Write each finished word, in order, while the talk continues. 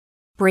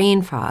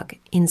brain fog,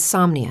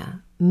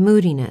 insomnia,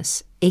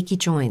 moodiness, achy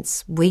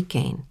joints, weight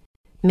gain.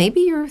 Maybe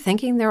you're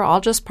thinking they're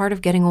all just part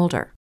of getting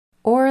older,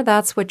 or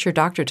that's what your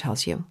doctor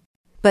tells you.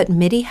 But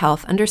MIDI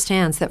Health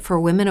understands that for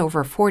women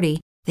over 40,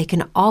 they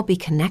can all be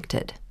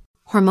connected.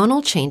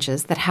 Hormonal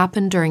changes that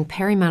happen during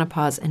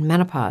perimenopause and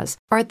menopause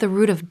are at the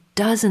root of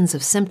dozens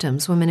of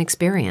symptoms women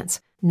experience,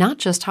 not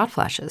just hot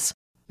flashes.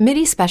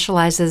 MIDI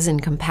specializes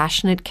in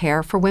compassionate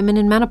care for women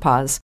in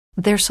menopause.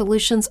 Their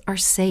solutions are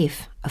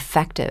safe,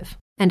 effective,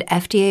 and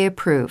FDA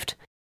approved.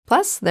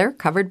 Plus, they're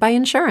covered by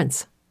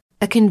insurance.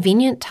 A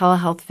convenient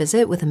telehealth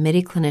visit with a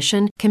MIDI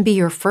clinician can be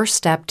your first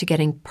step to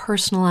getting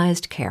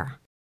personalized care.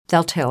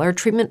 They'll tailor a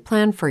treatment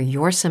plan for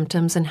your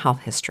symptoms and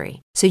health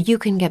history so you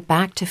can get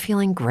back to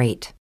feeling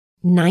great.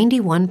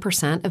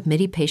 91% of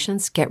MIDI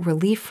patients get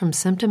relief from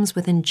symptoms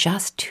within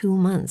just 2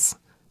 months.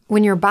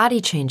 When your body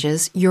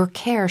changes, your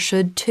care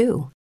should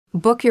too.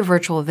 Book your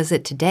virtual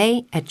visit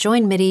today at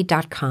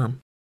joinmidi.com.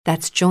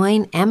 That's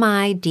joinmidi.com.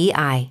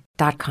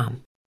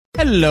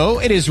 Hello,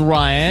 it is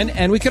Ryan,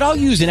 and we could all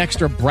use an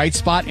extra bright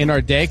spot in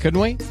our day, couldn't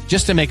we?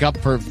 Just to make up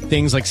for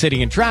things like sitting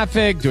in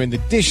traffic, doing the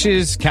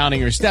dishes, counting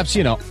your steps,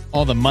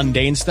 all the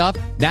mundane stuff.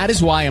 That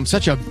is why I'm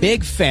such a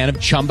big fan of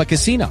Chumba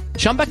Casino.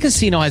 Chumba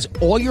Casino has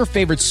all your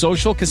favorite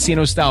social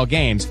casino-style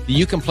games that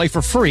you can play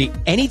for free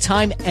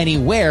anytime,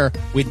 anywhere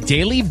with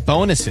daily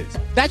bonuses.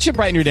 That should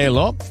brighten your day a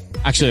little.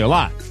 Actually, a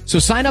lot. So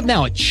sign up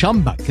now at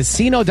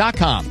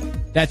ChumbaCasino.com.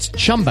 That's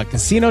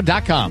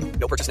ChumbaCasino.com.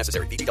 No purchase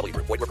necessary. VGW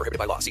Group. Void where prohibited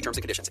by law. See terms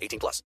and conditions.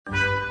 18+.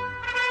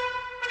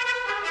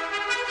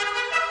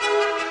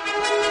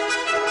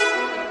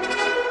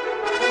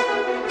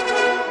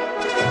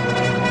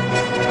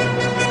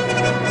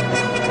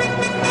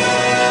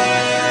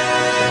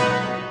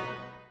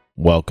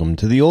 Welcome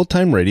to the Old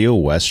Time Radio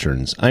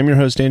Westerns. I'm your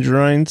host, Andrew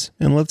Rhynes,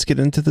 and let's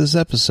get into this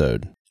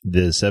episode.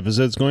 This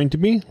episode is going to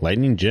be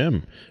Lightning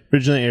Jim.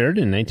 Originally aired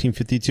in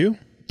 1952.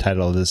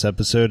 Title of this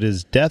episode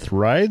is Death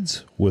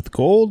Rides with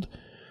Gold,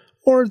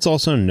 or it's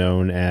also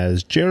known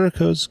as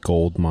Jericho's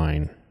Gold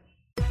Mine.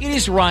 It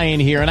is Ryan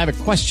here, and I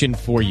have a question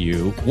for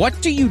you. What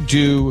do you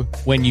do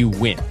when you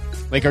win?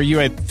 Like, are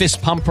you a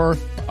fist pumper,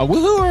 a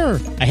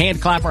woohooer, a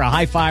hand clapper, a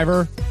high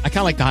fiver? I kind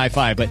of like the high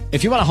five, but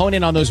if you want to hone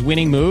in on those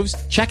winning moves,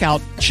 check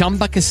out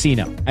Chumba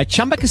Casino. At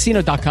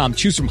ChumbaCasino.com,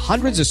 choose from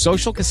hundreds of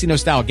social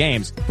casino-style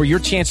games for your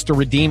chance to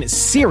redeem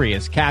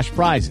serious cash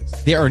prizes.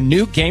 There are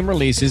new game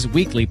releases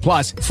weekly,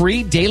 plus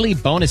free daily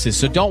bonuses,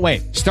 so don't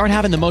wait. Start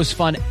having the most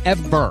fun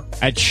ever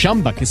at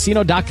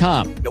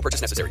ChumbaCasino.com. No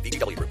purchase necessary.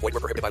 VGW Group. Void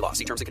where prohibited by law.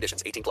 See terms and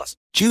conditions. 18+.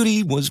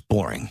 Judy was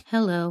boring.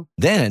 Hello.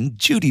 Then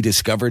Judy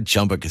discovered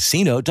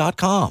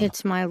ChumbaCasino.com.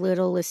 It's my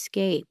little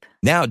escape.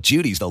 Now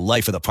Judy's the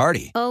life of the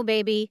party. Oh,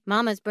 baby,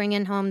 mama's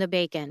bringing home the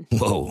bacon.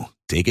 Whoa,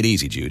 take it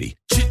easy, Judy.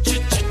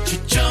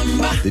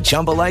 The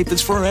Chumba life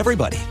is for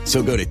everybody.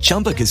 So go to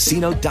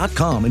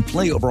ChumbaCasino.com and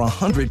play over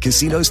 100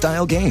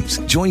 casino-style games.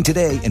 Join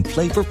today and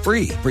play for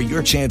free for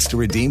your chance to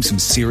redeem some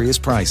serious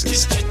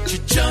prizes.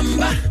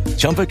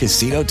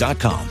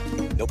 ChumbaCasino.com.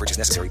 No purchase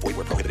necessary. Void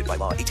where prohibited by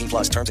law.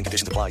 18+. Terms and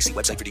conditions apply. See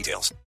website for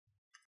details.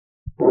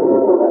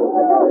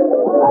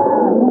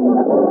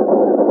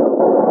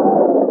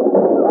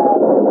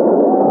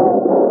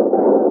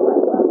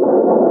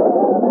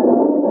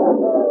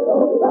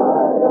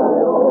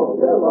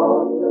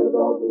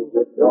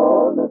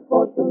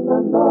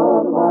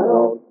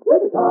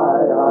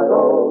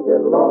 Get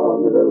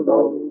along, you little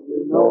doggies.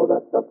 You know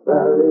that the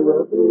prairie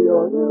will be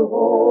your new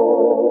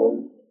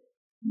home.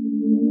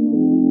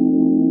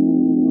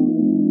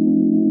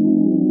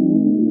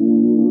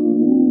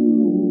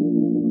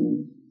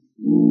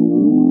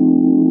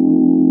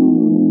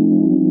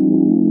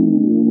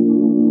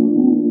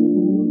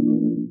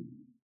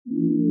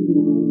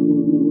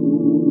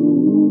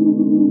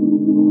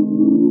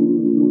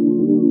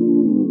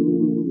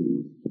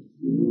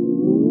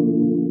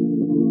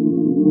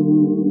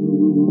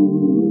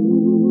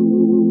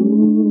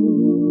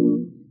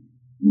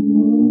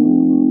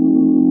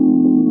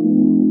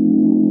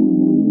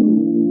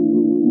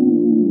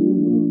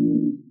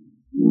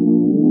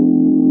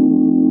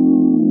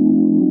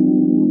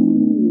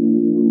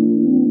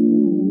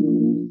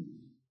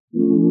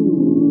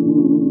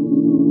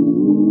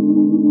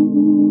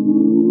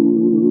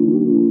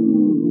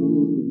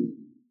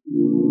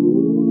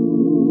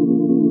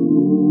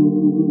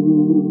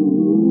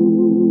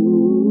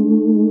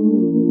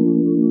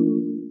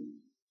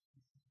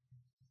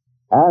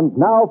 And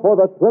now for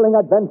the thrilling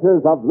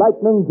adventures of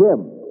Lightning Jim.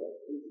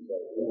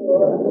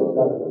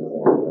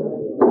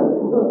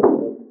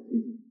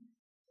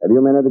 Have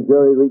you men of the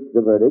jury reached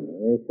a verdict?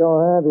 We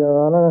sure have, Your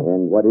Honor.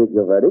 And what is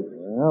your verdict?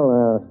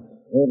 Well,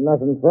 ain't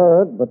nothing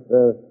for it but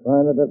to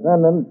find the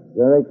defendant,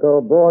 Jericho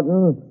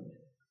Borden,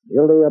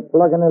 guilty of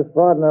plugging his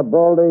partner,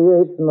 Baldy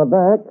Yates, in the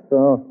back,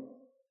 so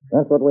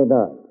that's what we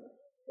done.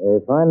 We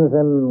finds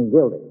him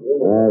guilty.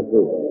 I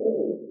see.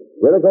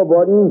 Jericho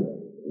Borden,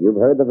 you've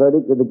heard the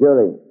verdict of the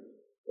jury.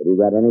 Have you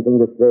got anything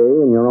to say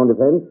in your own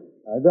defense?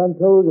 I done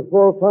told you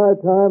 4 or 5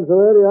 times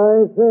already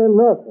I ain't saying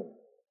nothing.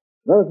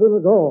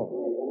 Nothing at all.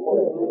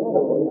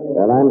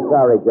 Well, I'm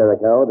sorry,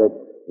 Jericho, that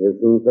You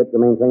seem fit to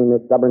maintain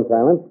this stubborn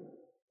silence,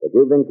 but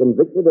you've been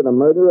convicted of the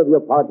murder of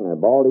your partner,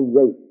 Baldy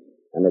Yates,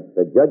 and it's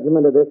the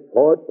judgment of this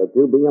court that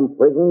you be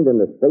imprisoned in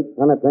the state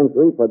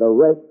penitentiary for the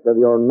rest of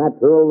your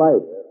natural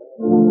life.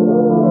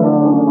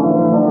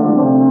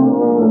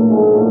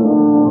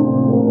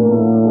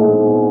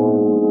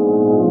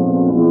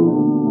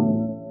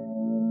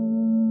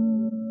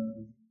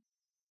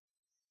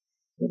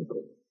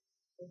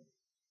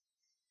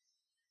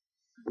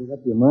 Make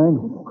up your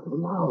mind? Oh, so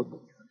loud.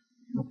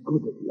 Not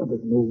good that the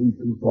others know we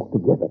two talk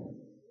together.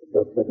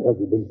 But have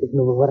you been thinking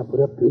over what I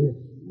put up to you?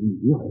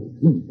 You ain't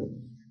seen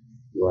them.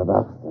 You have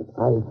asked that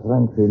I,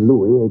 Francie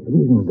Louis, a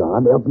prison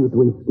guard, help you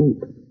to escape.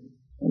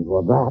 And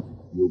for that,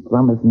 you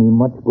promised me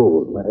much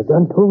gold. But I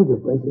done told you,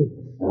 Francie.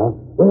 I'll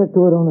swear to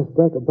it on a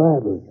stack of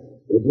Bibles.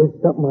 It's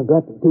just something I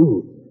got to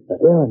do. An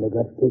errand I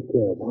got to take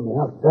care of on the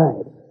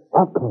outside.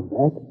 I'll come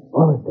back.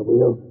 Honest, I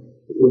will.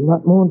 In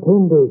not more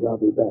than 10 days, I'll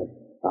be back.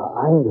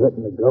 I ain't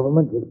hurting the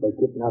government just by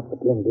getting out for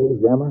 10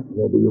 days, Emma.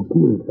 Maybe you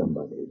killed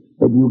somebody.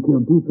 Maybe you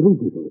killed 2-3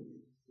 people.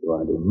 You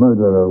are the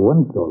murderer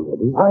once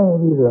already. I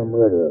ain't either a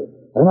murderer.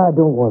 And I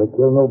don't want to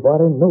kill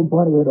nobody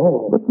at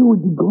all. But you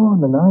would be gone,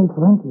 and I,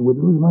 Frankie, would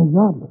lose my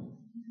job.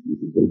 It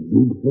is a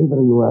big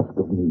favor you ask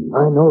of me.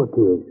 I know it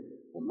is.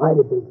 A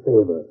mighty big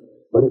favor.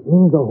 But it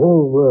means the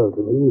whole world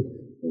to me.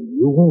 And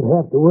you won't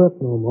have to work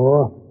no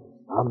more.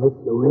 I'll make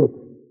you rich.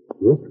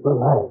 Rich for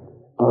life.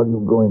 How are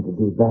you going to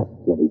do that,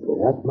 Jericho?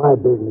 That's my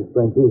business,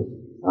 Frankie.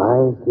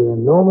 I ain't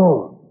saying no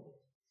more.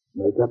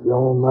 Make up your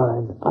own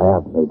mind. I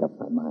have made up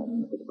my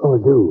mind. What you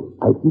gonna do?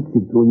 I fix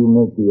it so you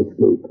make the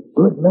escape.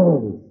 Good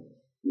man.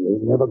 You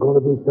ain't never gonna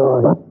be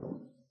sorry. But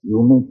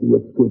you make the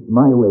escape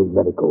my way,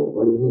 Jericho.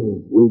 What do you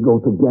mean? We go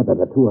together,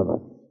 the two of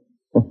us.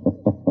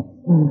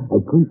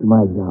 I quit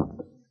my job.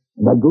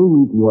 And I go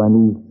with you on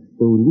these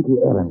so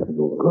little errand of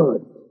yours. Good.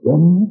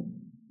 Then,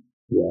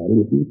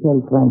 if you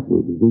tell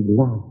Francie the big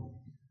lie,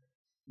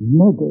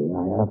 maybe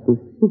I have to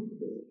stick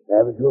to it.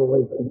 Have it your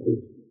way,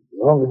 Francie. As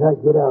long as I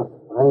get out,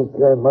 I ain't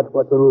caring much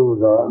what the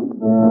rules are.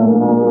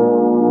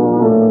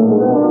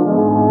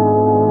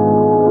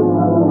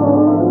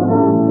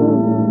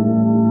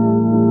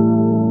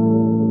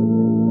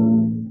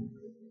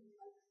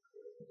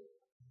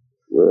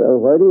 Well,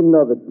 why do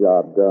another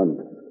job done?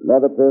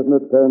 Another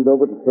prisoner turned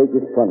over to take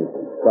his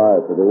punishment.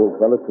 Sorry for the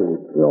old fella, too.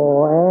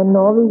 And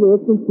now we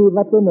wait and see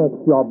what the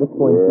next job is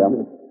going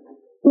to be.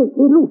 It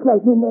looks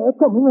like in there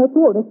coming right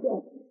toward us.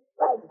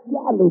 By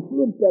golly,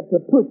 you get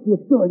to push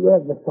your story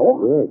as the saw.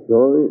 Yeah,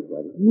 sure is,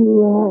 buddy.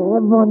 Yeah, I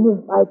wonder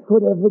if I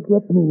could ever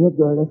get me a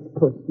girl that's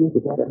pushed you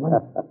to that one.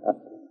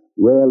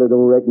 Well, I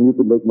don't reckon you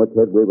could make much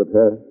headway with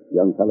her.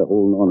 Young fella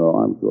holding on her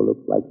arm sure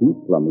looks like he's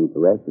plumb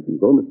interested and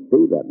going to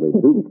stay that way,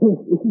 too.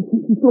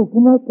 He's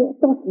looking like that,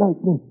 just like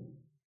me.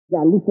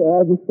 Golly,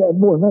 I just said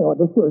more than I ought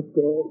to just,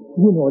 give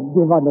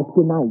on the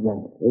skin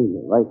iron. Hey,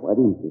 you're right,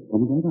 Whitey. Just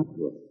come right up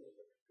to her.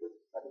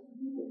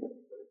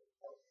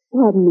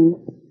 Pardon me.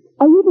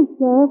 Are you the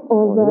sheriff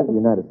or This is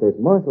the United States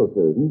Marshal,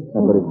 Susan.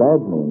 That's what his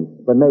badge means.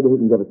 But maybe he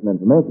can give us some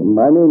information.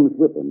 My name's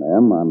Whipper,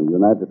 ma'am. I'm a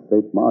United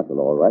States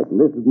Marshal, all right. And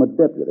this is my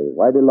deputy,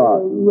 Whitey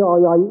Larson.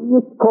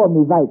 You call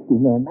me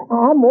Whitey, ma'am.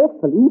 I'm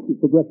awful easy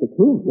to get the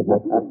king.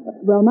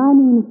 Well, my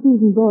name is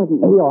Susan Gordon.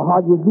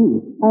 How do you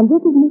do? And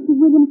this is Mr.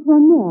 William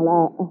Cornell,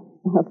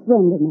 a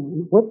friend of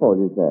mine. What for,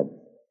 you said?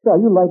 Are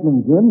you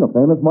Lightning Jim, the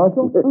famous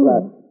marshal? I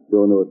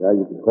don't know how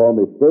you can call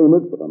me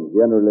famous, but I'm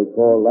generally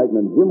called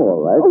Lightning Jim,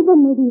 all right. Oh,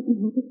 then maybe you can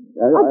help us.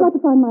 I've got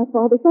to find my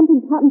father.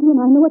 Something's happened to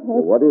him. I know it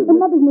has. What is it? The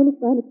mother's nearly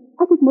stranded.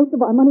 I took most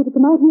of our money to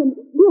come out here, and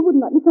Bill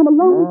wouldn't let me come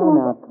alone.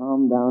 Now,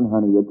 calm down,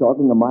 honey. You're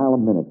talking a mile a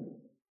minute.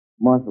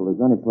 Marshal,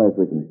 is there any place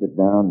we can sit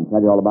down and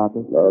tell you all about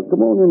this? Come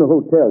on in the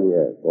hotel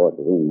here. Of course,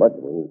 it ain't much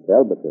of a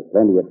hotel, but there's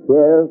plenty of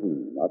chairs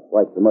and not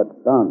quite so much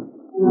sun.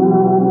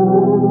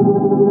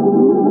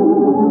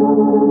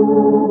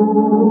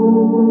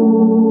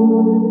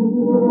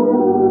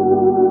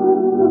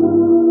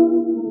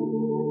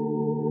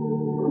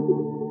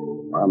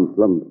 I'm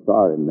plumb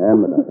sorry,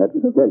 ma'am, that I had to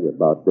tell you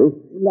about this.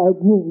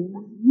 Lightning,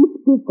 you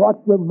speak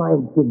out your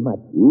mind too much.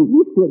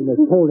 You shouldn't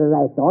have told her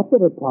I thought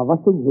that it was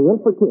us in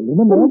jail for killing a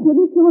man. I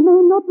didn't kill a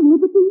man, not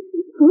deliberately.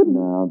 He couldn't.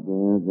 Now,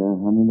 there,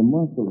 honey, the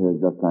marshal here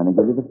is just trying to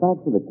give you the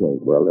facts of the case.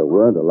 Well, there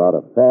weren't a lot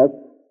of facts,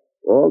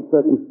 all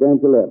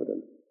circumstantial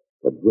evidence.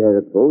 But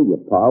Jericho,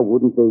 your pa,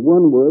 wouldn't say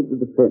one word to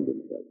defend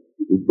himself.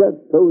 He just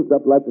closed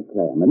up like a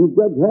clam, and the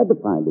judge had to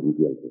find him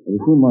guilty. You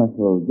see,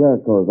 Marshal,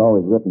 Jericho has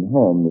always written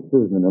home to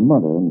Susan and her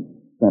mother, and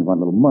spent what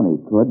little money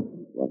he could.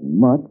 Wasn't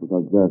much,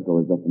 because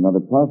Jericho was just another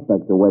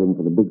prospector waiting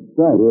for the big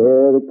strike.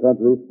 Yeah, the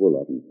country's full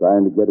of them,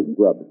 trying to get a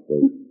grub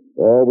estate.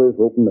 Always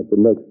hoping that the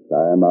next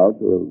time out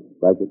he'll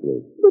strike it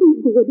rich. But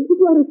he did. He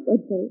brought us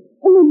that day.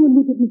 And then when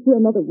we didn't hear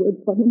another word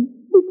from him,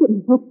 we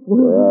couldn't help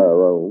worrying.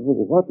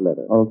 What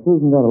letter? Oh,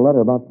 Susan got a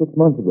letter about 6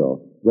 months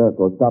ago.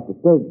 Jericho stopped the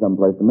stage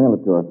someplace to mail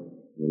it to her.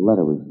 The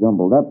letter was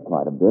jumbled up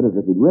quite a bit, as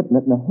if he'd written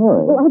it in a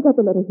hurry. Oh, I've got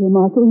the letter here,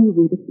 Marshal. You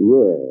read it.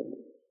 Yeah.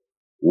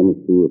 Let me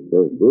see. It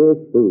says, Dear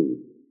Sue,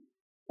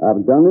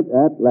 I've done it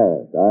at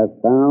last. I've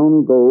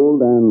found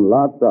gold and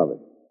lots of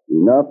it.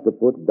 Enough to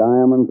put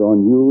diamonds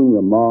on you and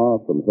your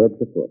ma from head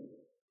to foot.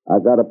 I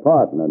got a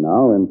partner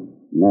now, and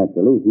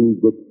naturally he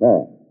gets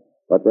half.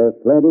 But there's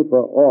plenty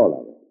for all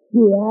of us.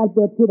 Yeah, I'll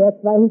bet you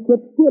that's why he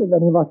kept still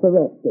when he was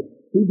arrested.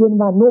 He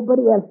didn't want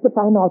nobody else to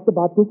find out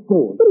about this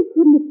gold. But he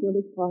couldn't have killed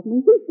his partner.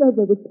 He said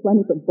there was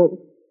plenty for both.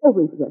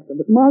 Over-interested,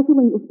 but Marshal,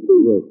 when you'll see.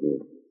 Yes, sir.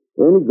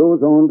 Then he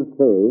goes on to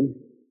say,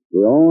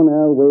 we're on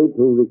our way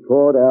to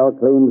record our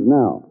claims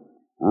now.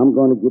 I'm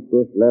going to get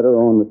this letter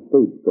on the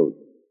stagecoach.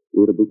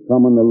 It'll be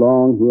coming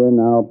along here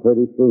now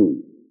pretty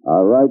soon.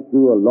 I'll write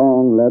you a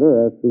long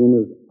letter as soon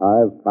as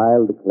I've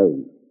filed the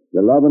claim.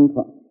 Your loving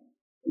Pa,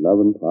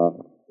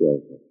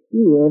 Jerichos.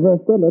 Yeah,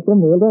 there's the letter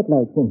mailed at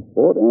Lansing.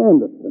 Fort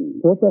Anderson.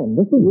 Fort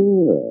Anderson?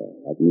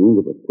 Yeah, that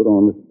means it was put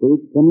on the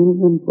stage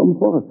coming in from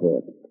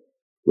Horsehead.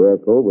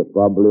 Jericho was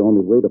probably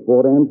on his way to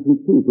Fort Anderson,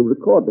 too, to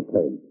record the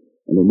claim.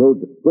 And he knew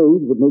the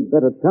stage would make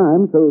better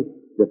time, so he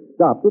just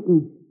stopped it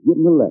and give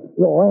him the letter.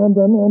 Yeah, and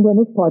then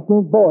his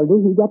partner, Baldy,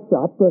 he got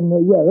shot, and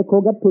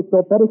Jericho got picked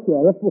up by the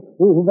sheriff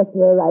who was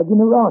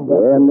riding around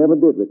there. Yeah, never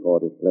did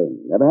record his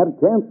claim. Never had a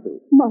chance to.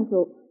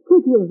 Marshal,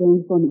 could you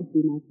arrange for me to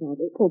see my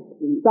father? Oh,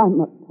 please, I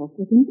must talk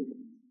with him.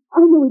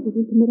 I know he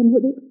didn't commit a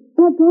murder,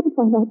 but I've got to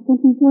find out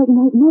something so I can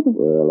write Mother.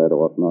 Well, that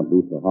ought not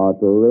be so hard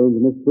to arrange,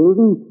 Miss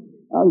Susan.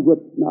 I'll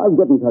get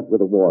in touch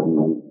with the warden.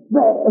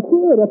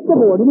 Sure, that's the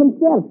warden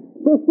himself.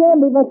 They said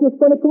he was just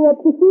going to come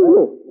up to see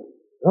you.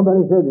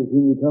 Somebody said they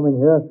seen you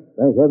coming here.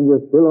 Thank heaven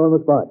you're still on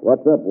the spot.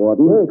 What's up,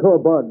 warden? Jericho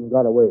Barton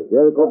got away.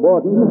 Jericho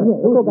Barton?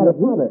 Jericho got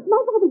away.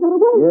 My father got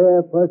away.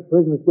 Yeah, first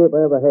prison escape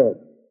I ever had.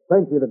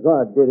 Frenchy, the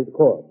guard, did it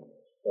court.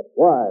 But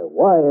why?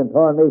 Why in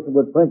tarnation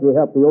would Frenchy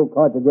help the old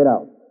card to get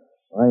out?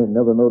 I ain't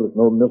never noticed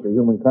no milk of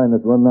human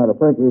kindness running out of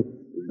Frenchy.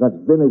 He's got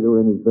vinegar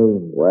in his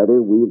veins.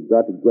 Whitey, we've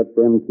got to get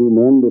them two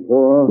men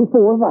before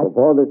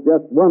there's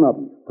just one of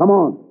them. Come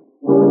on.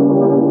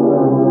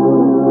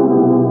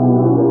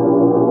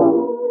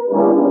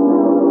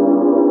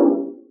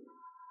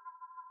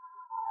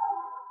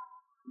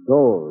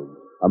 Gold,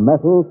 a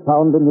metal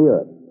found in the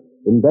earth,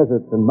 in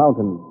deserts and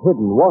mountains,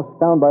 hidden, washed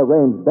down by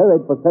rains,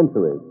 buried for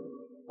centuries.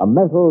 A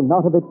metal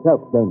not of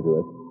itself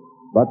dangerous,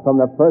 but from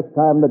the first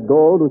time that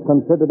gold was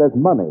considered as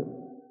money,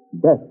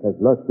 death has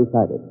lurked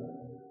beside it.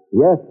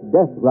 Yes,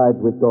 death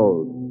rides with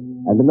gold.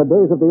 And in the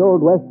days of the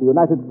Old West, the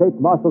United States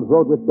Marshals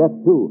rode with death,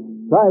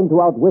 too, trying to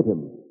outwit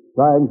him,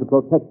 trying to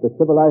protect the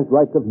civilized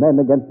rights of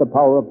men against the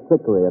power of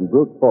trickery and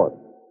brute force.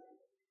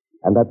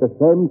 And at the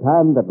same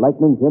time that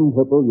Lightning Jim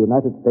Whipple,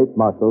 United States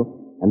Marshal,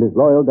 and his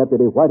loyal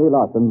deputy Whitey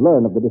Larson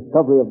learn of the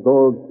discovery of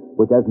gold,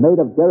 which has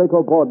made of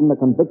Jericho Gordon a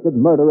convicted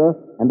murderer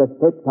and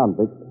escaped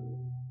convict,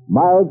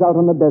 miles out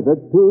on the desert,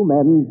 two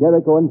men,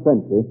 Jericho and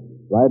Frenchy,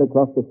 ride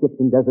across the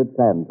shifting desert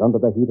sands under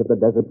the heat of the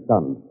desert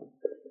sun.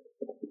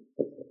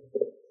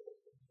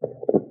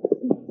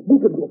 We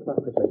could go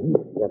faster than you,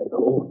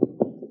 Jericho.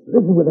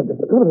 Listen, we'll have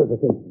discovered that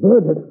the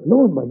bird has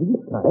flown by this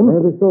time.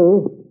 Maybe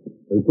so.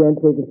 We can't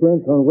take a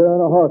chance on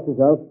wearing our horses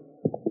out.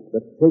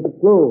 Let's take it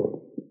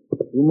slow.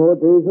 2 more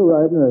days of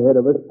riding ahead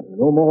of us.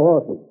 No more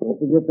horses. Don't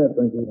forget that,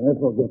 Frenchy. I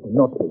forget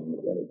nothing,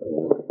 Jericho.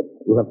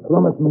 You have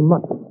promised me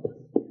much.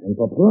 And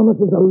for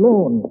promises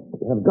alone,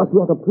 I have got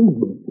you out of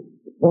prison.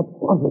 Bought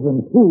horses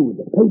and food,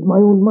 paid my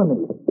own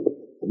money.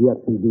 Yet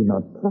you do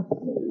not trust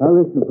me. Now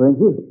listen,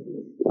 Frenchy.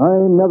 I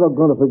ain't never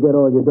going to forget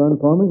all you done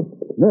for me.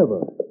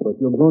 Never. But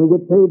you're going to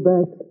get paid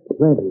back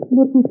plenty.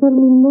 But you tell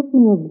me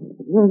nothing of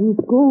where this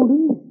gold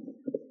is.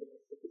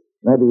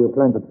 Maybe you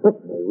plan to trick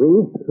me, will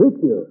you? Trick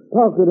you?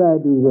 How could I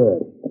do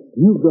that?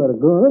 You got a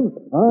gun.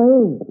 I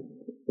ain't.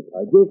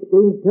 I just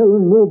ain't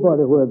telling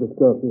nobody where the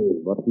stuff is.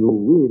 But you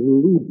really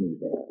lead me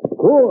there. Of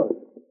course.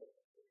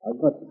 I've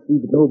got to see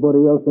that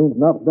nobody else ain't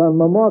knocked down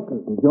my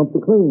markers and jumped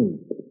the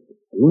claim.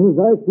 As soon as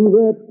I see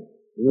that,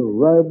 we'll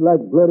ride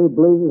like bloody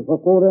blazes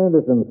for Fort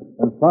Anderson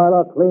and file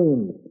our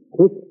claims.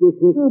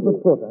 60-60. Oh,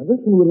 but Fort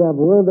Anderson will have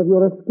word of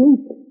your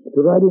escape. To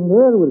ride in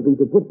there will be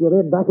to put your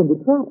head back in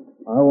the trap.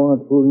 I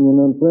won't fooling you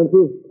none,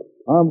 Frenchy.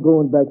 I'm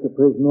going back to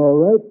prison, all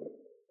right.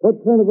 What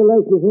kind of a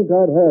life do you think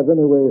I'd have,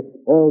 anyway,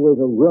 always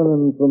a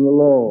running from the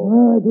law?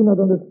 I do not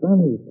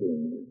understand these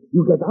things.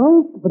 You get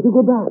out, but you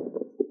go back.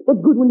 What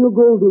good will your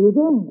gold do you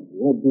then?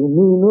 Won't do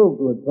me no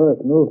good,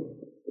 personal.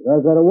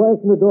 I've got a wife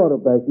and a daughter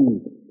back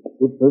east.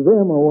 It's for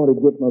them I want to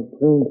get my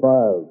claim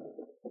filed.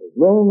 As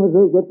long as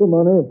they get the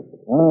money,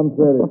 I'm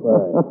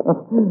satisfied.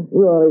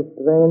 You are a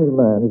strange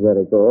man,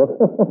 Jericho.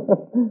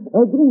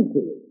 I drink to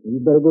you. You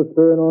better go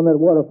stirring on that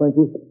water,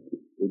 Frenchy.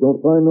 We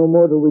don't find no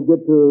more till we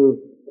get to...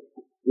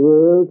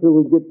 Well, till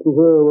we get to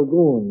where we're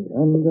going.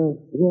 And where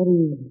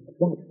is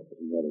that,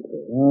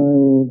 Jericho? I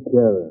ain't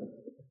telling.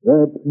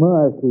 That's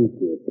my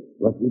secret.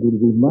 But it will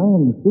be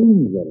mine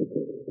soon,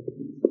 Jericho.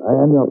 I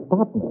am your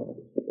partner.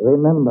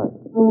 Remember.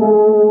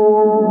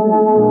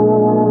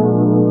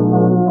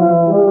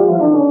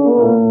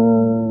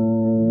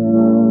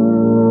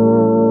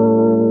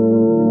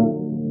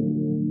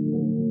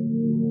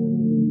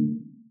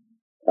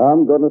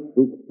 I'm going to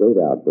speak straight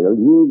out, Bill.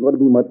 You ain't going to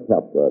be much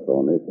help to us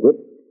on this trip.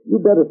 You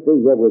better stay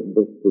here with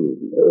Miss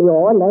Susan.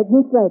 Ja, lägg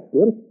mig strax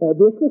till.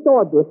 Det ska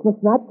ta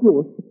business not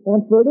close.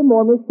 And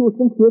furthermore, Miss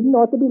Susan children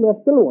ought to be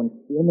left alone.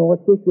 You know,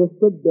 she's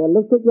just a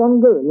delicate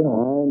young girl, you know.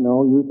 I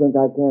know. You think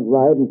I can't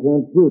ride and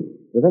can't shoot.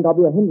 You think I'll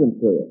be a hindrance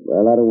to you.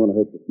 Well, I don't want to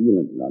hurt your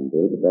feelings, none,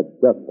 Bill, but that's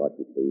just what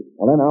you see.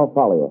 Well, then I'll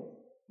follow you.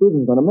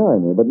 Susan's going to marry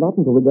me, but not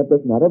until we get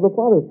this matter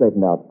before they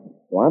straightened out.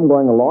 So I'm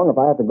going along if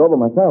I have to go by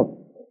myself.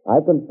 I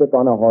can stick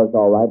on a horse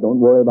all right. Don't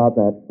worry about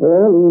that.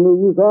 Well, ain't no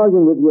use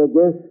arguing with you, I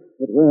guess.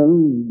 But, well,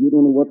 you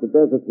don't know what the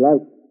desert's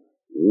like.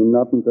 Ain't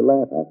nothing to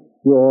laugh at.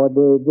 Sure,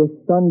 the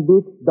sun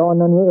beats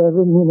down on you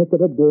every minute of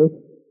the day.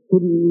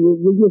 Till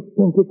you just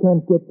think you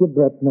can't get your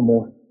breath no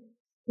more.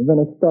 And when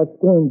it starts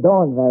going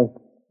down, well,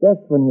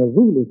 that's when you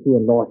really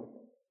feel lost.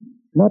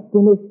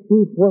 Nothing is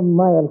see for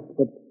miles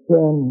but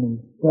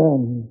sand.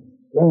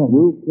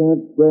 You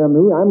can't scare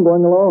me. I'm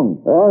going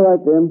along. All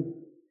right, then.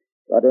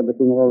 Got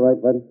everything all right,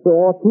 buddy?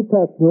 Sure, keep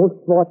that milk,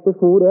 spot the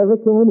food,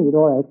 everything you need,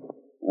 all right.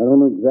 I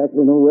don't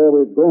exactly know where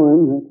we're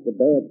going. That's the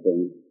bad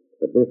thing.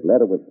 But this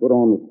letter was put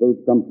on the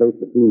stage someplace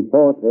between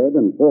Fort Head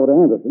and Fort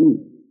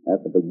Anderson.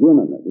 At the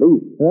beginning, at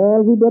least.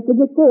 Well, we better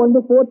get going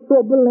before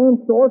trouble and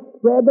sore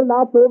spread a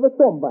lot over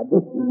somebody.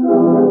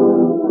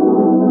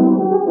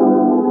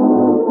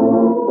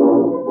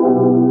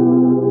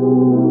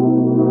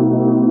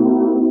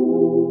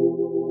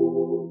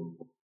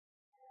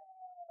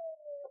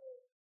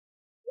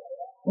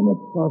 How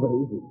much farther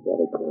is it,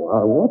 Jericho?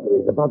 Our water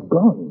is about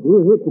gone.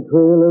 We'll hit the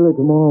trail early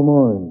tomorrow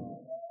morning.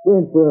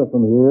 Ain't far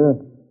from here.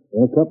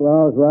 In a couple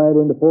of hours' ride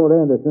into Fort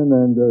Anderson,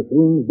 and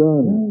things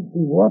done. It's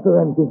the water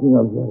I'm thinking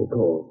of,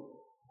 Jericho.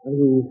 Are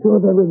you sure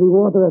there will be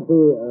water at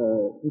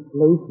this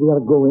place we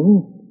are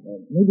going?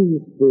 Maybe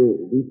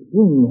the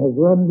spring has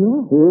run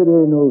dry. It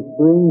ain't no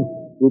spring.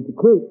 It's a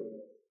creek.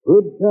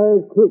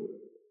 Good-sized creek.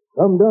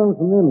 Come down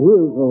from them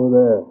hills over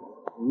there.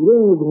 It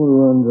ain't going to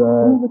run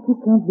dry. Oh, but you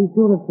can't be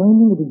sure of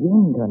finding it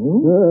again, can you?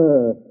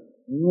 I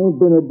ain't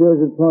been a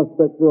desert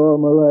prospector all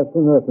my life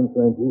for nothing,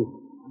 Frankie.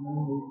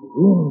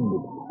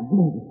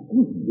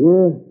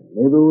 Yeah,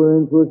 maybe we're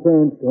in for a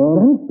sandstorm.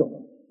 Sandstorm?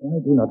 I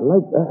do not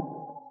like that.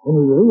 Then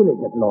we really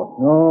get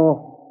lost.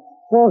 No.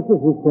 Horses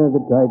is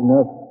tethered tight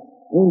enough.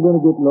 Ain't going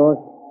to get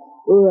lost.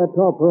 Throw that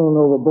tarpaulin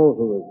over both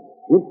of us.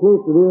 Get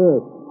close to the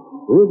earth.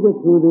 We'll get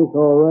through this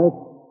all right.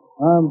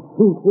 I'm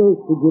too close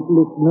to get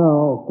licked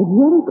now. But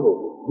Jericho,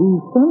 the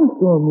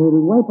sandstorm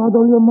will wipe out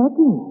all your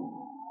markings.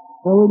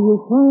 How will you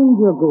find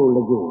your gold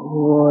again?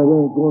 Oh, it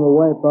ain't going to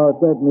wipe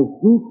out that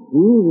mesquite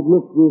tree that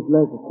looks just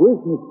like a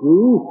Christmas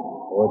tree,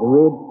 or the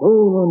red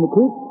stone on the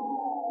creek.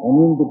 And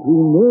in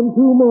between them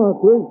two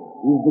markers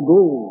is the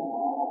gold.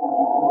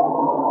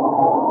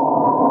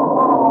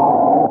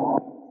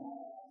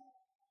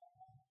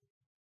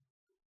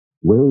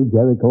 Will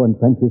Jericho and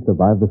Frenchy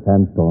survive the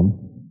sandstorm?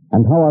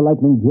 And how are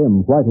Lightning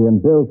Jim, Whitey,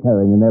 and Bill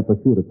faring in their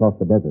pursuit across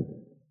the desert?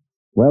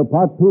 Well,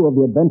 part 2 of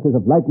the adventures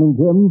of Lightning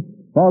Jim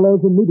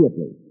follows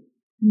immediately.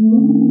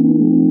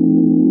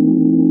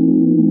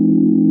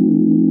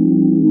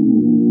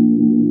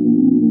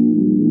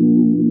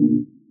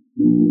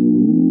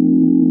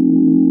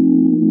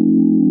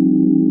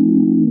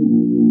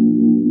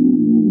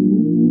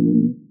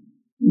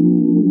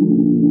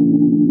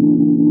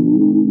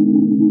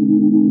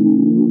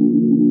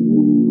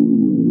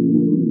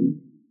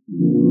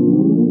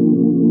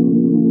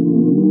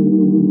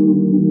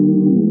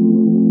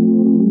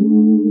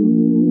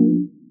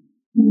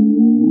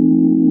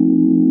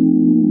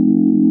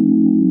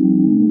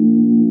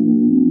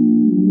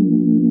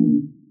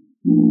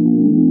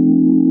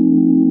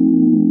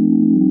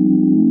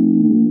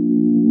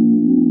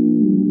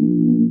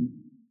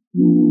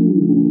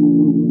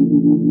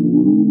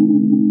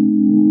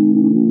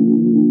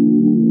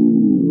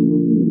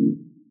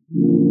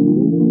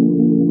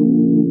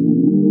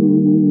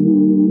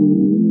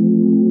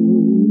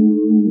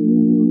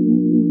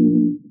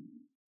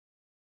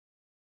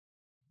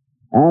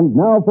 And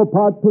now for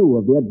part 2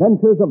 of the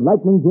adventures of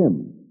Lightning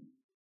Jim.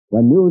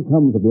 When news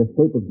comes of the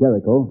escape of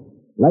Jericho,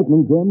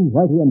 Lightning Jim,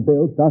 Whitey, and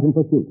Bill start in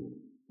pursuit.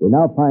 We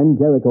now find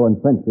Jericho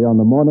and Frenchy on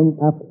the morning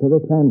after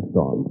the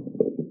sandstorm.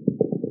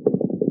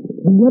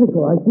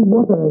 Jericho, I see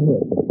water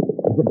ahead.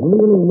 Is it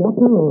really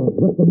water or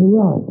just a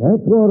mirage?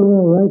 That's water,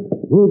 all right.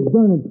 We've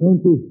done it,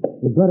 Frenchy.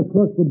 We've got to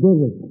cross the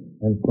desert.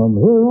 And from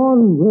here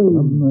on, we'll...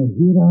 From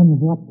here on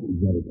what,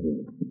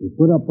 Jericho? We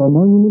put up our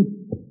monuments,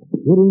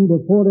 get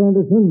into Fort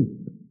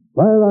Anderson,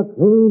 fire our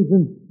claims,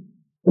 and...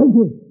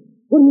 Frenchy,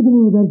 what are you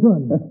doing with that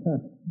gun?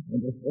 I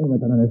just aim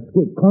it on an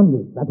escaped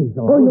convict, that is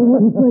all. Oh, you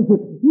wouldn't, Frenchy.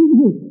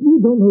 You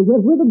don't know yet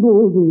where the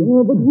gold is.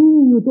 Oh, but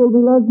you told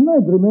me last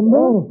night, remember?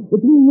 Oh.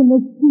 Between the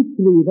mesquite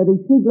tree that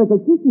is shaped like a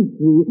Christmas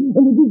tree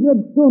and the big red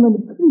stone on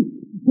the creek.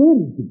 Where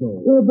is the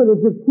gold? Oh, but if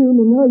you kill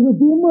me now, you'll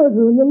be a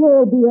murderer and the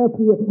law will be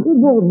after you. It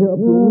won't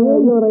help you.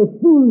 You're a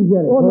fool,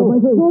 Jericho. Oh, no, my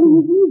story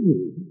is easy.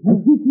 I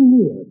keep you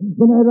here.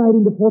 Then I ride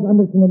into Fort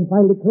Anderson and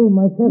file the claim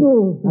myself.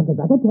 No. After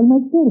that, I tell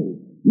my story.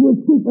 You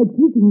escape by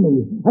cheating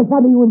me. I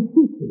follow you and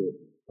speak to you.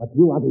 But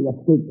you are the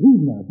escaped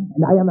prisoner,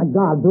 and I am a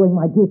guard doing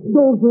my duty.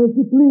 Don't,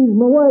 Francie, please.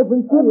 My wife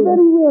and children.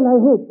 Very well, I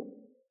hope.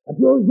 But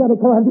the old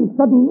Jericho has this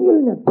sudden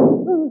illness.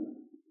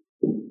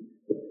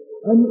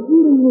 An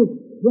illness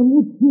from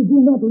which you do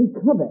not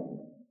recover.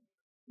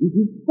 It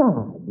is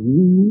sad,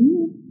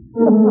 really.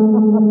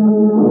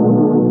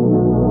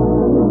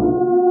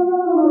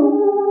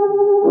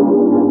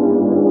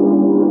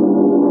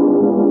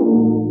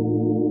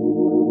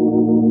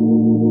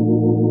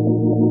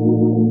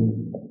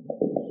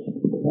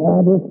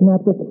 That is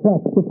not the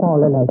track to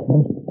follow,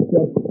 Lightning.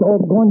 That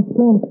doggone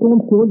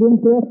sandstone sure didn't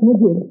do us no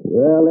good.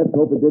 Well, let's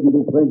hope it didn't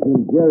do Frenchy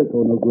and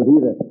Jericho no good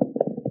either.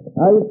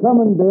 How you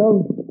coming,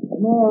 Bill?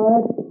 I'm all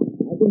right.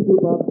 I can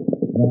keep up.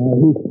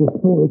 He's just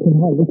so we can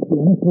hardly see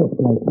on his horse,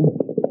 Lightning.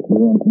 He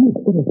won't use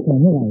for the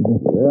sun around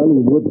us. Well,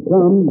 he would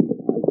come.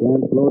 I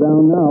can't slow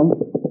down now.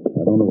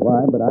 I don't know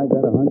why, but I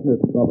got a hunch there's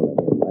trouble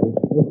ahead, buddy.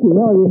 Yes, you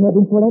know, you're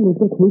heading for that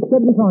little creek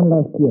that was on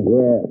last year.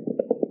 Yeah.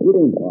 It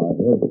ain't far,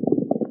 Bill.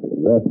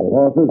 Rest the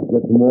horses,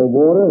 get some more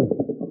water,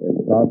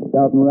 and start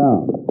scouting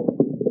around.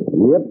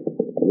 Yep,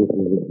 this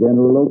is the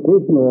general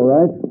location, all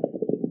right.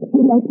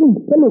 You like me?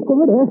 Look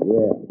over there.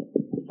 Yeah.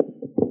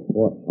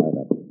 Horse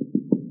tied up.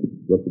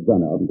 Get the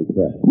gun out and be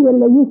careful. Here,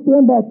 you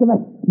stand back to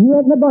us. You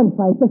had the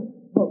gunfight.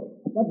 Oh,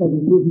 that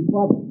doesn't give you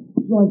problem.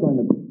 You ain't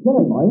going to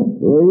kill him, are you?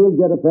 Yeah, you'll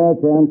get a fair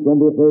chance. Don't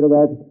be afraid of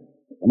that.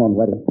 Come on,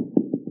 Whitey.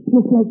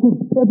 Look like him.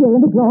 They're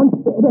on the ground.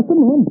 That's a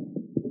man.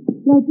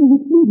 Like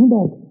he's bleeding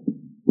back.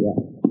 Yeah.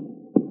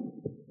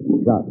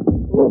 Shot.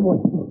 Oh, boy.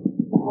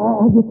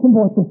 I'll get some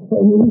water.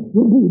 He's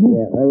still bleeding.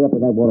 Yeah, hurry up with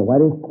that water,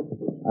 Whitey.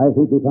 I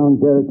think we found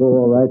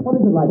Jericho all right. What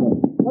is it,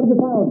 Lightning? What have you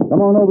found? Come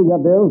on over here,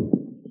 Bill.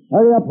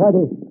 Hurry up,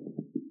 Whitey.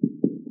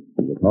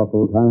 You talk,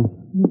 old timer?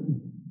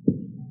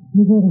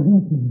 You gotta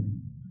help me.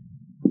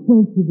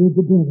 Thank you, did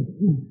the devil.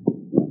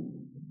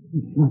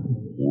 He shot me.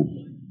 Yeah.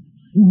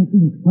 I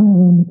think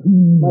fire on the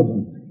clean.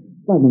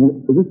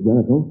 Lightning, is this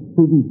Jericho?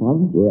 Shooting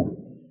father? Yeah.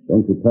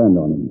 Then she turned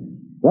on him.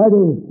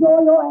 Whitey!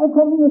 No, I'll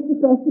come here as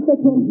fast as I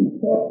can.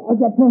 I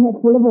got my head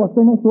full of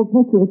water and I soaked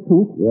my shirt,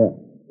 too. Yeah.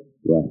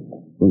 Yeah.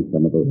 Drink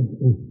some of it.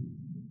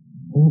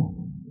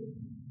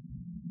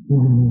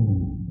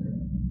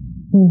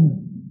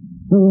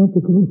 I want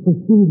to go for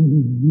shooting.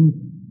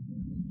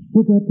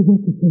 You got to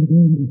get to St.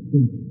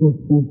 Anderson before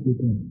Frankie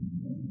does.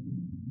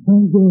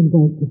 I'm going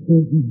back to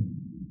prison.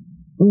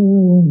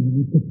 Oh,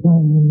 with the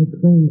fire and the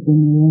cranes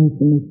and the wife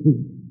and the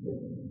kids.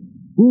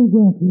 You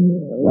got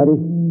me. Whitey,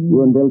 you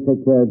and Bill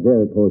take care of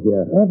Jericho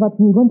here. What are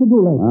you going to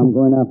do, like? I'm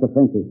going after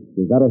Frenchy.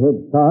 He's got a head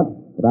start,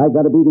 but I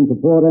got to beat him to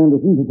Fort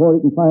Anderson before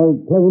he can file a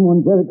claim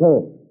on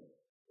Jericho.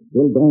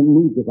 Bill don't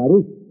need you,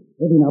 Whitey.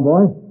 Ready now,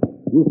 boy.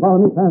 You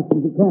follow me fast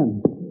as you can.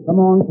 Come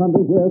on,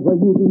 Sunday. Here's where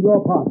you do your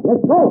part.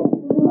 Let's go!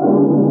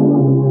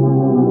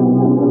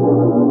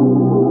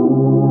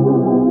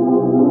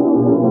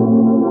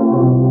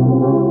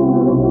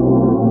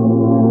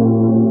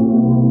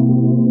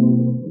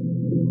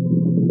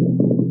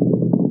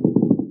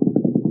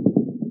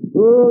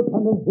 Good,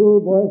 Sunday. Here,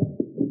 boy.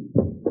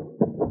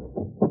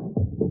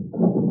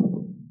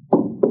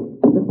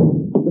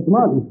 Mr.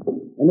 Martin,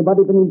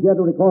 anybody been in jail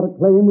to record a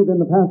claim within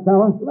the past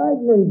hour?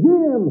 Lightning,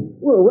 Jim.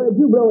 Well, where'd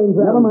you blow in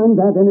from? Never mind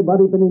that.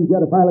 Anybody been in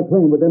jail to file a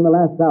claim within the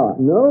last hour?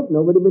 Nope,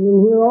 nobody been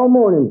in here all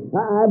morning.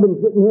 I've been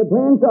sitting here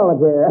playing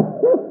solitaire.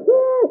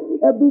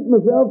 I beat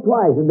myself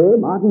twice, I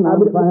did. Martin,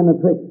 I'm trying a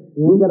trick.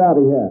 You get out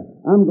of here.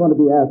 I'm going to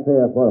be asked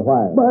there for a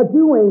while. But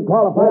you ain't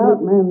qualified.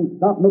 Look, man,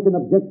 stop making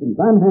objections.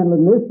 I'm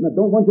handling this, and I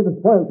don't want you to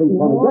spoil things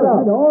for me. Get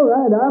out. All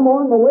right, I'm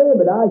on my way,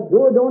 but I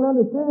sure don't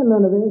understand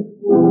none of this.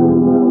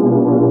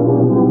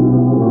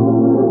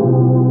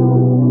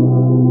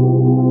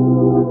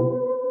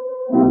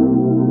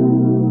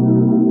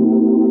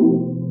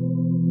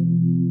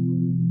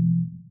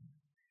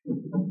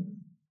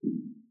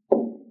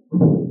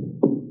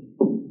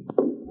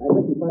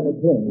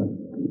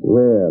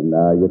 Well,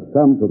 now, you've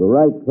come to the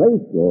right place,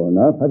 sure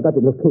enough. I've got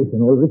the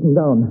location all written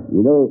down.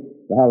 You know,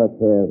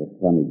 solitaire's a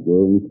funny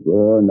game,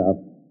 sure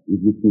enough. If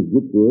you can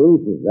get your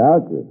aces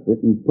out, you're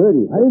sitting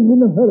pretty. I'm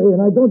in a hurry,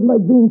 and I don't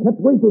like being kept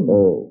waiting.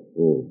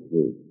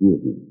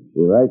 Excuse me.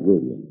 Be right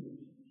with you.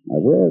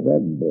 Now, where's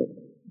that book?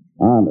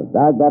 Honest,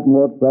 I've got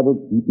more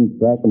trouble keeping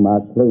track of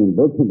my claim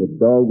book than a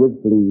dog with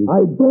fleas.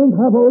 I don't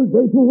have all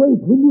day to wait.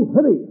 Will you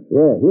hurry?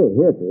 Yeah, here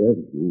it is.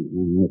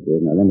 Here it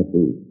is. Now, let me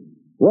see.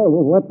 Well,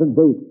 what's the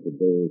date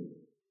today?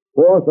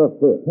 4th or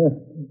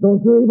 5th?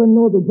 Don't you even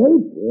know the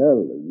date?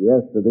 Well,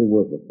 yesterday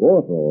was the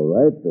 4th, all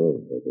right,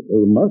 so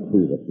today must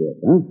be the 5th,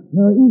 huh?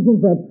 Now,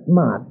 isn't that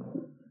smart?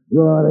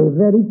 You're a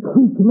very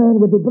quick man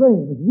with the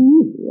brain,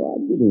 see? Yeah,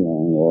 I'm getting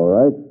along, all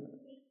right.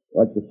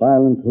 What you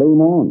filing claim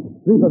on?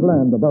 Strip of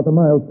land, about a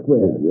mile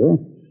square. Yeah?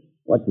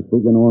 What you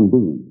figuring on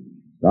doing?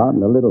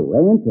 Starting a little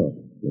ranch, or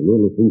you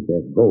really think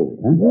there's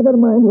gold, huh? Never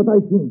mind what I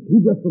think.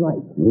 You're just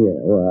right.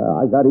 Yeah, well,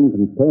 I got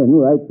even 10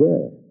 right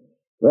there.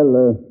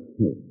 Well,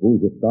 suppose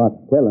you start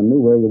telling me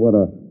where you want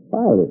to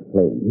file this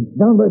claim. It's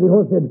down by the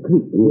Horsehead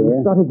Creek. Yeah?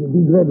 You started the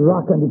big red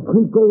rock on the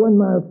creek, go 1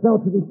 mile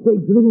south of the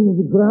stakes living in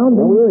the ground.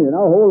 Now, will you?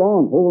 Now, hold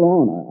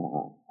on.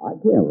 I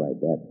can't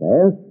write that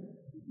fast.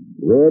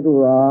 Red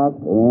rock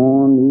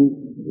on the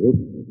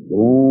creek.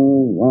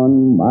 Go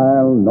 1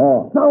 mile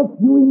north. South,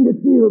 you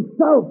imbecile.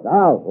 South.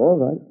 South. All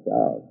right,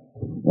 south.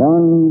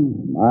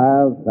 1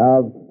 mile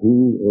south to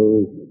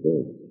a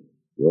stake.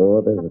 Sure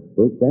there's a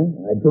stake there?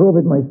 I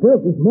drove it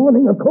myself this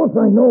morning. Of course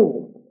I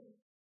know.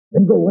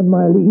 Then go 1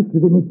 mile east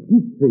to the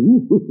mesquite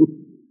tree.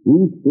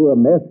 East to a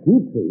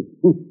mesquite tree?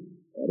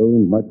 That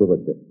ain't much of a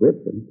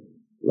description.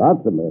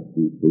 Lots of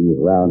mesquite trees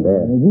around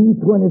there.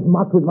 Each one is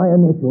marked with my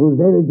initials,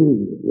 LD.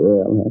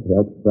 Well, that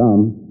helps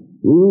some.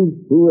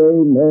 East to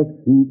a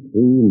mesquite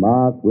tree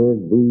marked with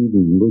the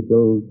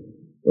initials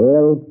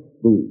LD.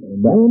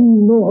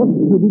 Then north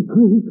to the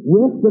creek,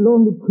 west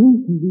along the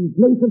creek to the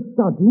place of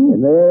starting.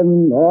 And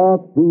then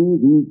north to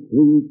the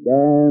creek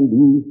and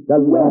east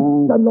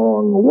along... West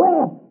along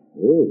west!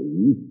 Hey,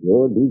 you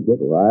sure do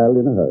get wild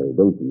in a hurry,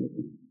 don't you?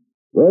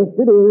 West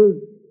it is,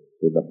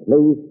 to the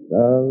place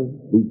of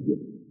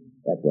beginning.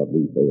 That's what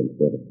we say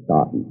instead of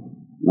starting.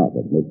 Not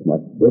that it makes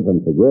much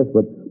difference, I guess,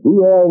 but we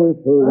always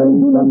say... I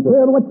do not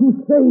care what you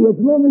say, as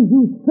long as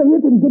you say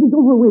it and get it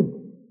over with.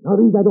 Now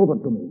read that over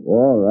to me.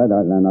 All right,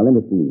 now let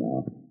me see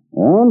now.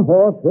 On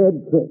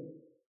Horsehead Creek,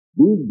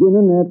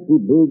 beginning at the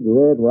big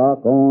red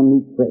rock on the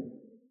creek.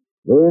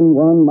 Then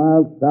 1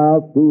 mile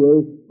south to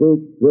a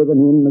stake driven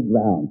in the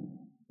ground.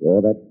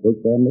 Saw that stake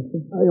there,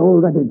 mister? I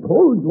already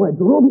told you I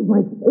drove it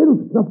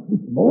myself just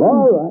this morning.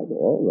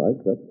 All right.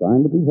 Just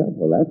trying to be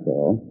helpful, that's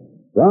all.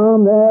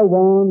 From there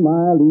 1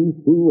 mile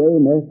east to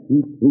a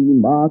mesquite tree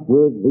marked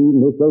with the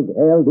initials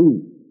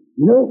LD.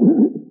 You know,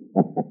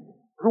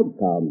 I'd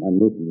come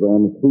and this is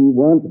on the tree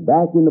once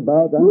back in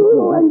about...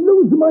 Oh, I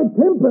lose my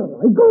temper.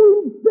 I go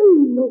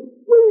insane.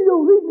 Will you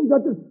read me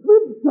that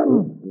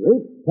description?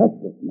 Great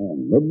Texas,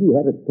 man. Maybe you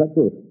had a touch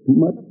of too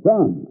much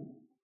sun.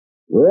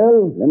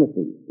 Well, let me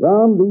see.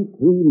 From the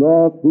tree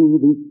north to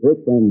the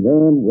creek and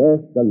then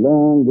west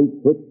along the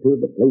creek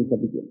to the place of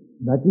beginning.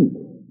 That's it.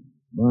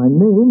 My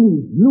name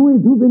is Louis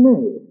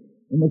Duvenet.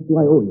 How much do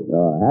I owe you?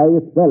 How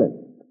you spell it?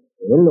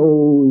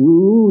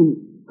 Louisgugonnet.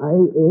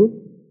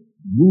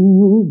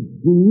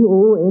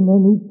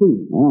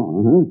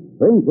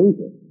 French, ain't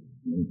it?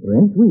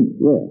 French, oui.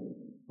 Yeah.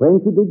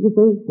 Frenchy, did you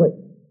say? Well,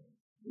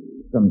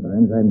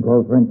 sometimes I'm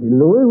called Frenchy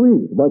Louis,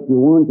 oui. But you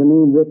want your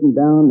name written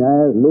down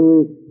as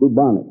Louis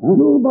Dubonnet, huh?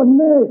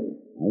 Dubonnet.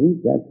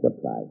 Ain't that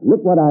surprising?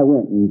 Look what I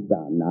went and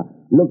done. Now,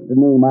 look the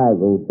name I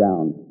wrote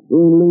down.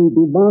 Ain't Louis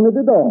Dubonnet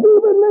at all.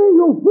 Dubonnet,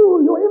 you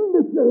fool, you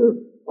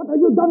imbecile. What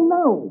have you done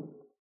now?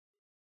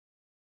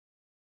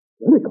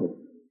 Jericho.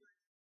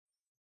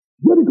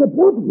 Jericho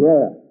Borden.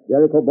 Yeah,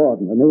 Jericho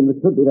Borden. The name that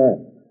should be there.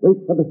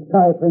 Wait for the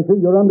sky, Frenchy.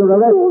 You're under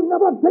arrest. You'll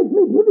never take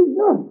me, please.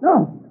 No.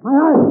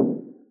 Aye.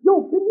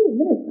 Yo, give me a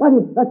minute. What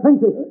is that,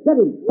 Frenchy? Get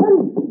him.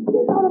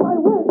 Get out of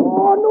my way.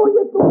 Oh, no,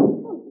 you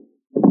don't.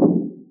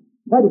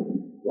 What is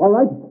it? All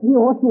right? You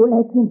ought to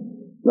let him.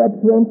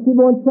 But Frenchy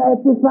won't try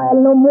to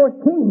file no more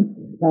claims.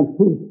 Can't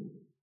see.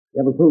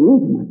 Devil threw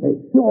ink in my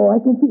face. Sure,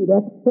 I can see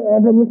that.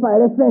 When you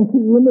file a Frenchy,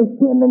 you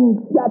missed him and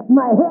shot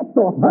my hat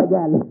off, my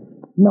gal.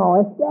 No,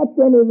 if that's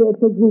any way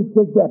to greet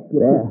your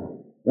deputy. There.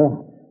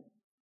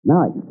 Now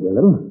I can see a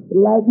little.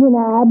 Like me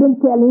now, I've been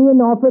telling you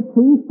now for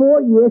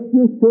 3-4 years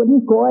you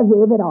shouldn't go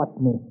away without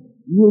me.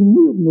 You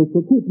need me to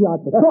keep you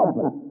out of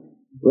trouble.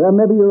 Well,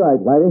 maybe you're right,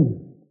 Whitey.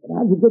 But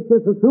how'd you get here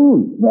so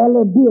soon?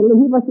 Well, Bill,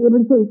 he was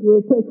able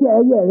to take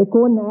care of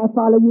Jericho, and I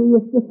followed you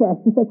just as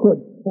fast as I could.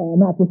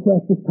 Not as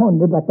fast as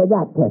thunder, but I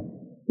got her.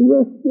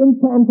 Just in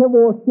time to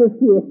wash your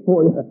face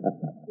for you.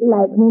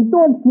 Lightning,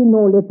 don't you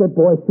know little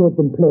boy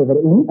shouldn't play with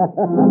ink?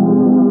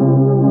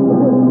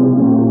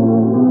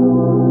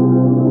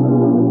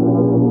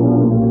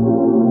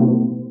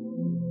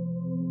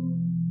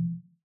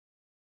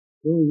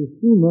 So you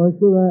see,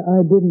 Marshal,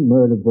 I didn't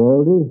murder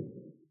Baldy.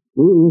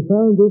 We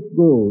found this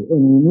gold,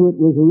 and we knew it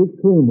was a rich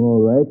claim,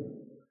 all right.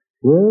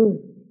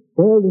 Well,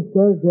 Baldy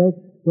started to act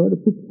sort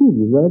of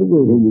peculiar right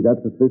away. You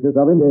got suspicious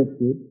of him? That's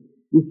it.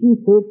 You see,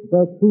 folks,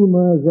 about 3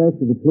 miles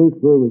after the place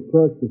where we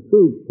crossed the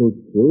stagecoach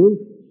trail,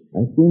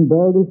 I seen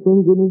Baldy's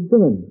finger in his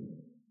gun.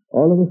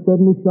 All of a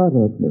sudden, he shot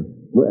at me.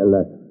 Well,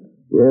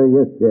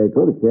 yes,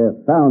 Jericho, the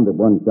sheriff found that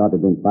one shot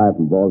had been fired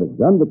from Baldy's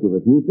gun, but you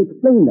refused to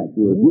explain that.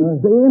 You refused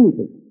to say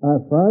anything.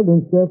 I fired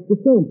in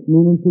self-defense,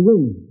 meaning to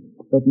win.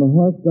 But my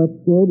horse got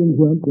scared and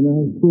jumped, and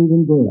I killed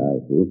him dead.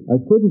 I see.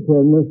 I couldn't tell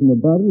nothing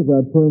about it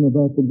without telling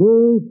about the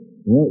gold.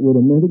 That would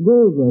have meant a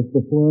gold rush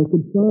before I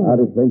could fire. How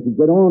did Frenchy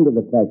get on to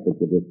the fact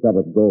that you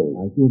discovered gold?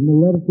 I gave him a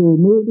letter to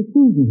Mayor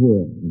Decision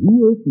here.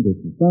 He opened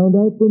it and found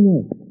out the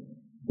net.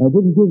 I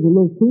didn't give the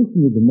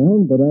location of the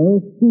man, but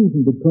I asked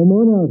Susan to come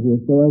on out here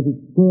so I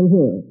could tell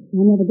her.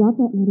 I never got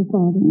that letter,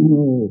 Father.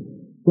 No.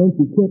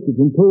 Frenchy kept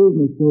it and told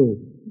me so,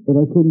 but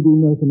I couldn't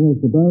do nothing else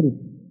about it.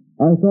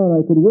 I thought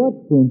I could watch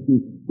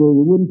Frenchy so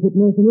he wouldn't put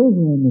nothing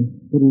over on me,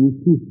 but he was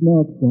too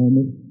smart for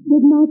me.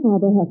 Did my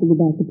father have to go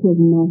back to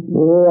prison, Marshal?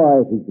 Oh,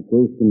 I think the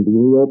case can be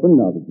reopened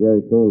now that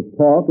Jericho's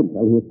talk and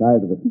tell his side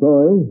of the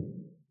story.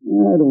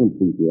 I don't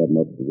think you have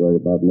much to worry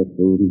about, Miss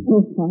Reed.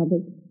 Oh, Father,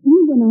 you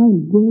and I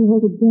and Bill all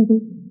together.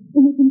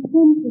 And you can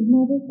send for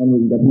Mother. And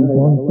we can get married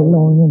right away.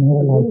 Long in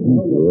her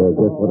likeness. Yeah,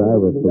 just what I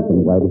was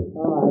thinking, Whitey.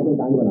 I think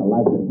I'm going to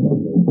like it.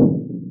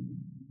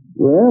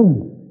 Well,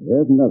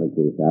 there's another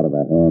case out of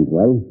our hands,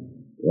 Whitey.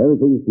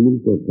 Everything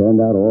seems to have turned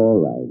out all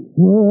right.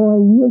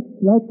 Oh, it's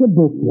like a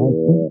book, like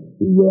that.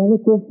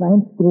 Jericho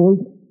finds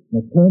scrolls,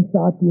 and it turns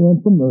out he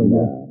ain't the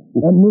murderer.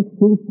 And Miss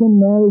Houston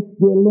marries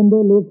Bill, and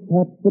they live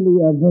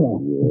happily ever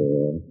after.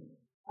 Yeah.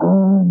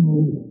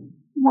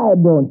 I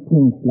don't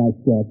think like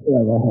that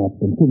ever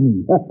happened to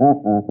me.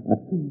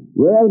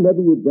 Well,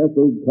 maybe you just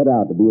ain't cut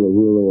out to be the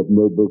hero of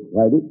no book,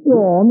 Whitey.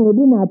 Oh,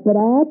 maybe not,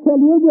 but I tell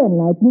you again,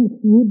 Lightning,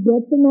 you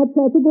better not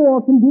try to go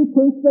off and do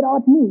things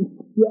without me.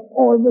 You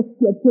always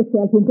get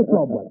yourself into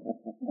trouble.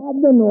 I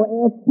don't know,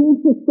 it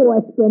seems as though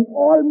I spend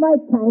all my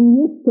time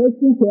just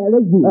taking care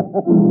of you.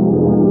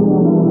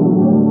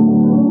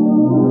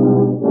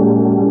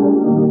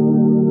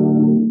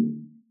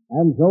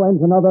 And so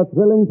ends another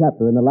thrilling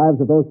chapter in the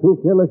lives of those two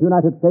fearless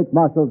United States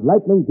Marshals,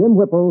 Lightning Jim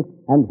Whipple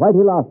and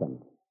Whitey Larson.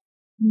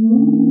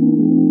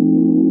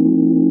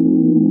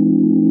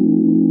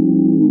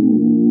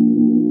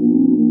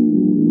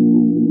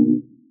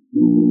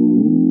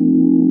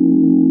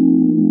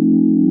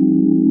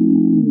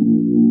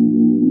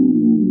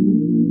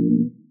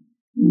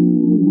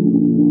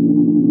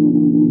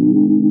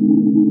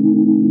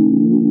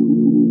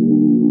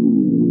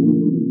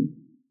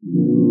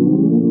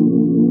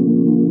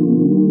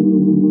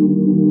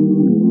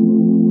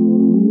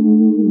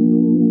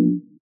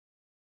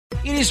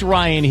 It is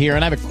Ryan here,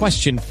 and I have a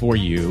question for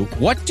you.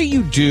 What do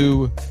you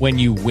do when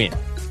you win?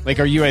 Like,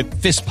 are you a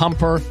fist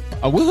pumper,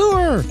 a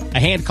woohooer, a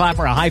hand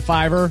clapper, a high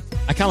fiver?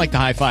 I kind of like the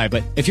high five,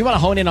 but if you want to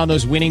hone in on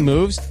those winning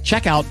moves,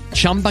 check out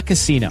Chumba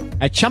Casino.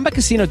 At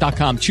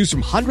ChumbaCasino.com, choose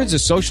from hundreds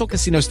of social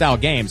casino-style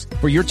games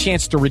for your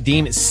chance to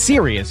redeem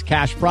serious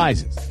cash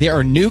prizes. There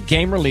are new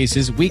game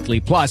releases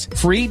weekly, plus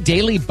free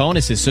daily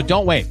bonuses. So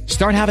don't wait.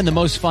 Start having the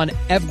most fun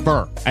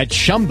ever at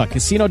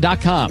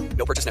ChumbaCasino.com.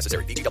 No purchase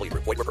necessary. VGW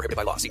Group. Void where prohibited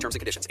by law. See terms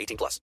and conditions.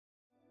 18+.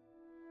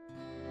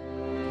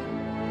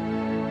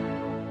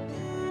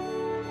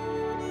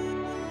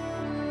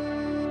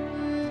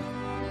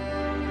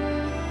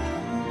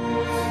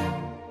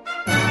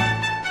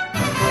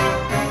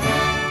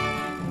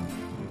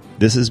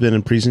 This has been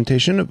a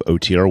presentation of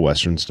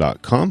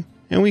OTRWesterns.com,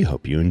 and we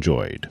hope you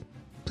enjoyed.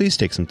 Please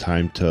take some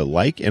time to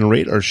like and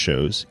rate our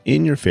shows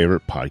in your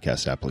favorite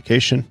podcast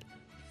application.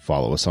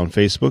 Follow us on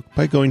Facebook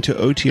by going to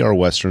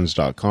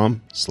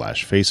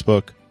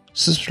OTRWesterns.com/Facebook.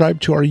 Subscribe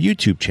to our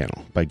YouTube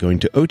channel by going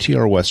to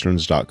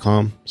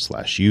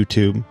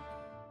OTRWesterns.com/YouTube.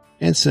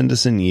 And send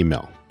us an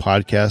email,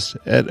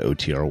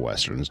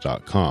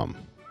 podcast@OTRWesterns.com.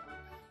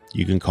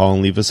 You can call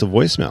and leave us a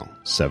voicemail,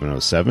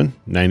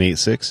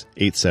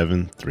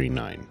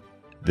 707-986-8739.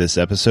 This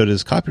episode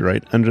is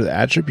copyright under the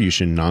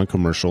Attribution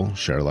Non-Commercial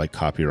Share Alike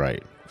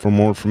copyright. For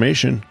more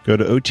information, go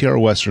to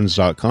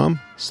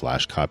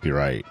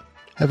OTRWesterns.com/copyright.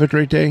 Have a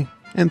great day,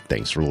 and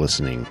thanks for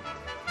listening.